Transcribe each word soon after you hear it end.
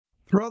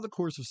Throughout the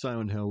course of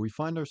Silent Hill, we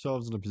find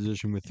ourselves in a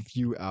position with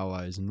few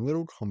allies and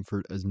little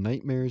comfort as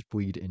nightmares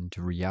bleed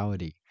into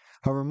reality.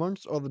 However,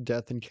 amongst all the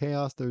death and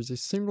chaos, there is a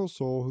single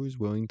soul who is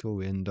willing to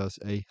lend us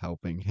a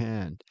helping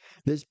hand,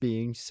 this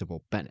being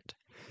Cybil Bennett.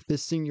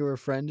 This singular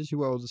friend is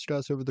who I will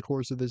discuss over the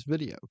course of this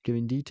video,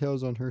 giving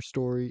details on her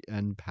story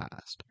and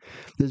past.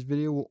 This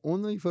video will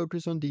only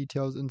focus on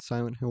details in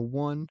Silent Hill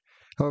 1,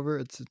 however,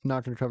 it's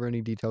not going to cover any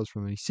details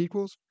from any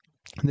sequels.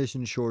 This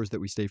ensures that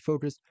we stay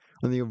focused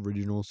on the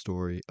original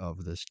story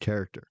of this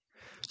character.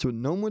 So with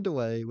no more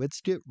delay,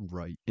 let's get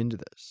right into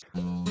this.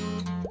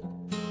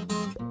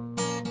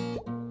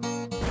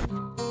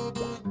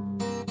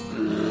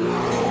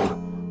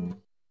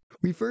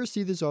 We first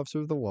see this officer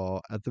of the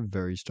law at the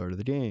very start of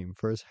the game,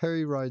 for as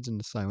Harry rides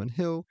into Silent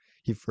Hill,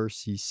 he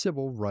first sees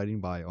Cybil riding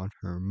by on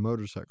her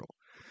motorcycle.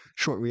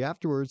 Shortly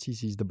afterwards, he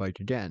sees the bike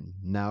again,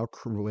 now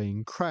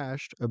laying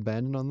crashed,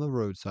 abandoned on the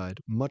roadside,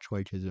 much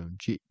like his own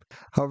Jeep.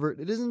 However,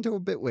 it isn't until a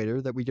bit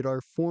later that we get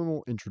our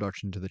formal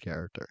introduction to the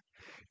character.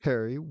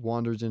 Harry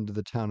wanders into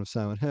the town of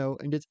Silent Hill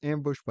and gets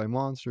ambushed by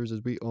monsters,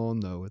 as we all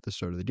know at the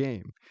start of the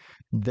game.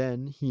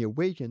 Then he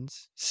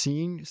awakens,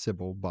 seeing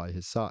Cybil by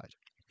his side.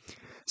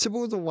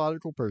 Cybil is a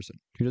logical person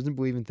who doesn't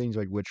believe in things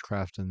like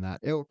witchcraft and that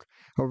ilk.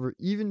 However,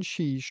 even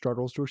she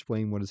struggles to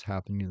explain what is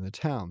happening in the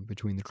town.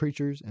 Between the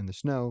creatures and the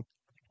snow,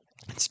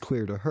 it's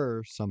clear to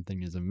her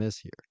something is amiss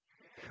here.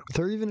 With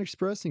her even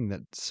expressing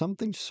that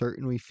something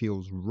certainly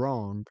feels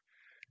wrong,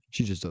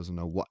 she just doesn't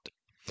know what.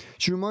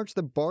 She remarks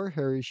that bar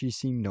Harry, she's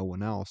seen no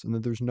one else, and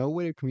that there's no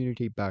way to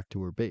communicate back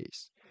to her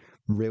base.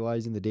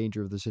 Realizing the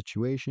danger of the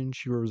situation,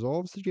 she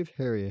resolves to give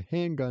Harry a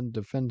handgun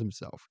to defend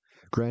himself,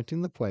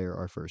 granting the player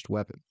our first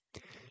weapon.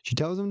 She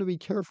tells him to be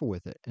careful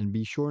with it and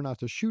be sure not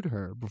to shoot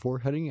her before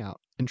heading out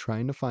and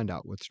trying to find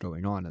out what's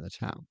going on in the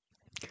town.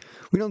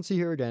 We don't see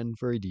her again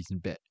for a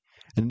decent bit,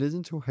 and it isn't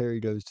until Harry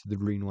goes to the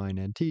Green Line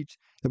Antiques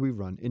that we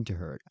run into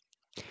her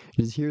again.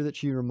 It is here that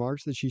she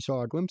remarks that she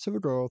saw a glimpse of a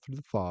girl through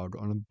the fog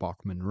on a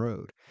Bachman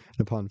road,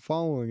 and upon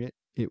following it,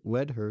 it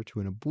led her to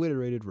an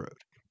obliterated road.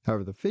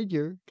 However, the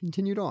figure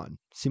continued on,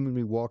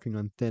 seemingly walking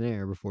on thin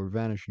air before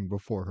vanishing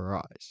before her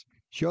eyes.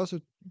 She also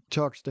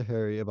talks to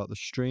Harry about the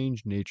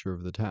strange nature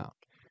of the town,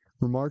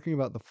 remarking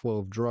about the flow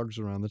of drugs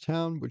around the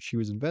town, which she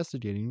was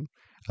investigating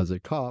as a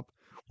cop,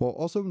 while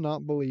also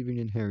not believing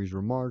in Harry's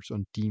remarks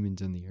on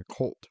demons and the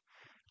occult,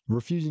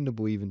 refusing to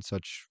believe in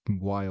such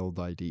wild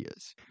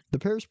ideas. The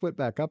pair split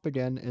back up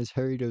again as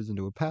Harry goes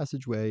into a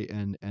passageway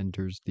and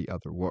enters the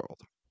other world.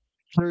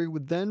 Harry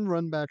would then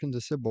run back into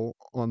Cybil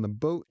on the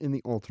boat in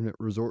the alternate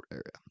resort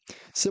area.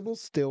 Cybil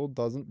still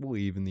doesn't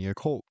believe in the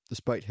occult,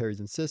 despite Harry's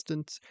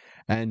insistence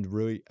and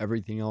really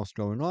everything else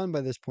going on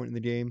by this point in the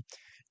game,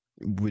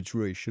 which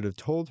really should have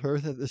told her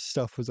that this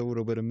stuff was a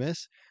little bit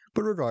amiss.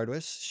 But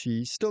regardless,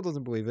 she still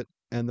doesn't believe it,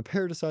 and the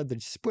pair decide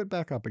to split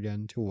back up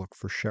again to look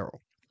for Cheryl.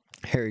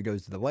 Harry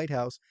goes to the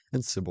lighthouse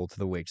and Cybil to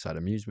the Lakeside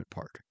Amusement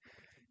Park.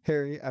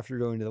 Harry, after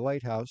going to the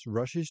lighthouse,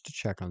 rushes to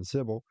check on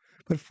Cybil,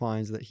 but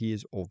finds that he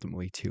is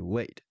ultimately too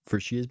late, for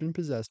she has been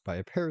possessed by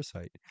a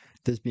parasite,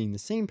 this being the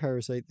same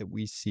parasite that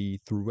we see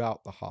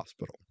throughout the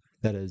hospital,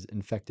 that has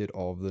infected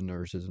all of the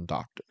nurses and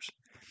doctors.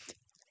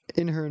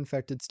 In her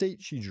infected state,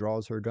 she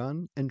draws her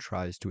gun and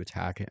tries to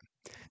attack him.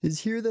 It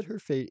is here that her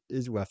fate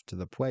is left to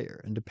the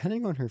player, and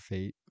depending on her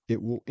fate,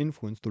 it will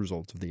influence the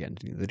results of the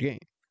ending of the game.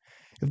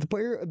 If the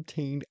player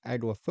obtained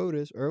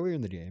Aglaophotis earlier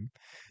in the game,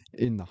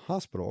 in the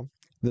hospital,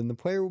 then the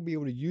player will be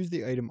able to use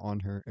the item on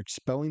her,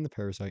 expelling the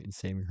parasite and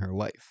saving her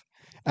life.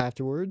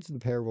 Afterwards, the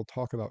pair will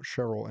talk about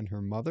Cheryl and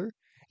her mother,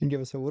 and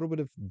give us a little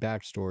bit of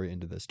backstory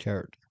into this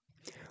character.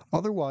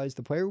 Otherwise,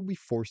 the player will be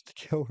forced to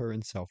kill her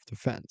in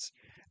self-defense,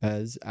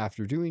 as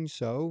after doing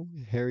so,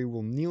 Harry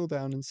will kneel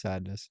down in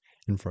sadness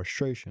and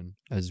frustration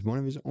as one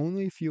of his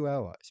only few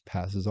allies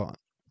passes on.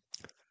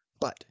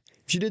 But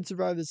if she did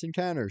survive this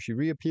encounter, she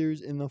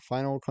reappears in the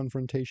final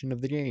confrontation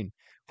of the game,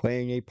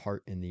 playing a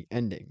part in the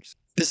endings.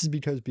 This is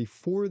because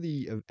before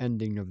the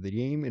ending of the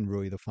game, and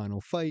really the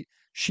final fight,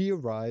 she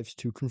arrives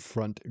to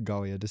confront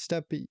Galia de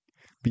Steppe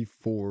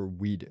before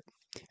we do.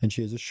 And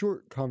she has a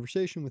short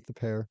conversation with the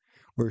pair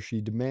where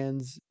she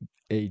demands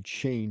a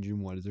change in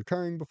what is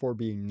occurring before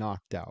being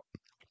knocked out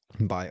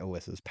by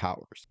Alyssa's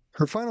powers.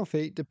 Her final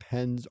fate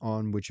depends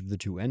on which of the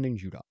two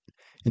endings you got.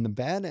 In the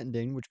bad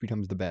ending, which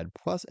becomes the bad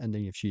plus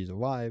ending if she is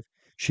alive,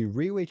 she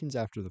reawakens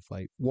after the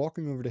fight,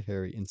 walking over to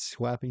Harry and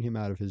slapping him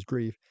out of his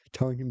grief,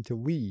 telling him to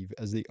leave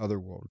as the other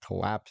world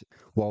collapses.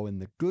 While in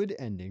the good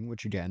ending,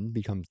 which again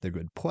becomes the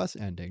good plus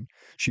ending,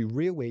 she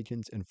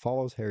reawakens and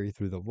follows Harry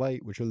through the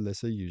light which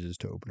Alyssa uses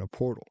to open a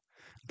portal.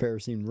 The pair are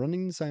seen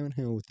running to Silent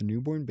Hill with the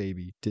newborn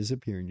baby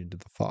disappearing into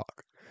the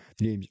fog.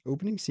 The game's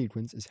opening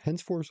sequence is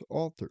henceforth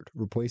altered,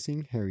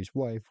 replacing Harry's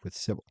wife with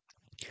Cybil.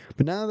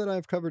 But now that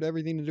I've covered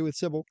everything to do with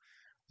Cybil,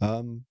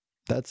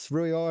 that's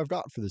really all I've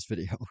got for this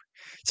video.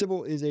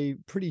 Cybil is a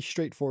pretty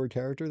straightforward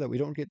character that we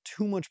don't get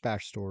too much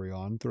backstory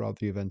on throughout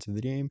the events of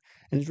the game,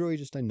 and is really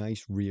just a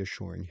nice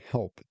reassuring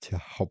help to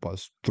help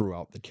us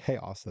throughout the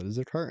chaos that is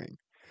occurring.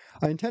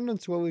 I intend on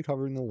slowly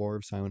covering the lore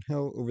of Silent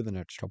Hill over the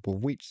next couple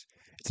of weeks,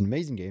 It's an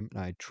amazing game,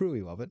 and I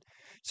truly love it,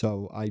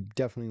 so I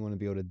definitely want to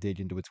be able to dig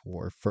into its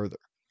lore further.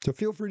 So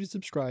feel free to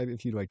subscribe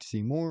if you'd like to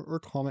see more, or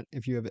comment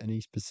if you have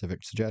any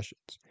specific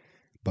suggestions.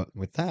 But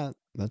with that,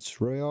 that's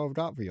really all I've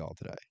got for y'all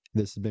today.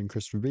 This has been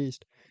Christopher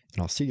Beast,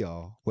 and I'll see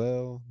y'all,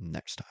 well,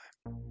 next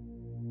time.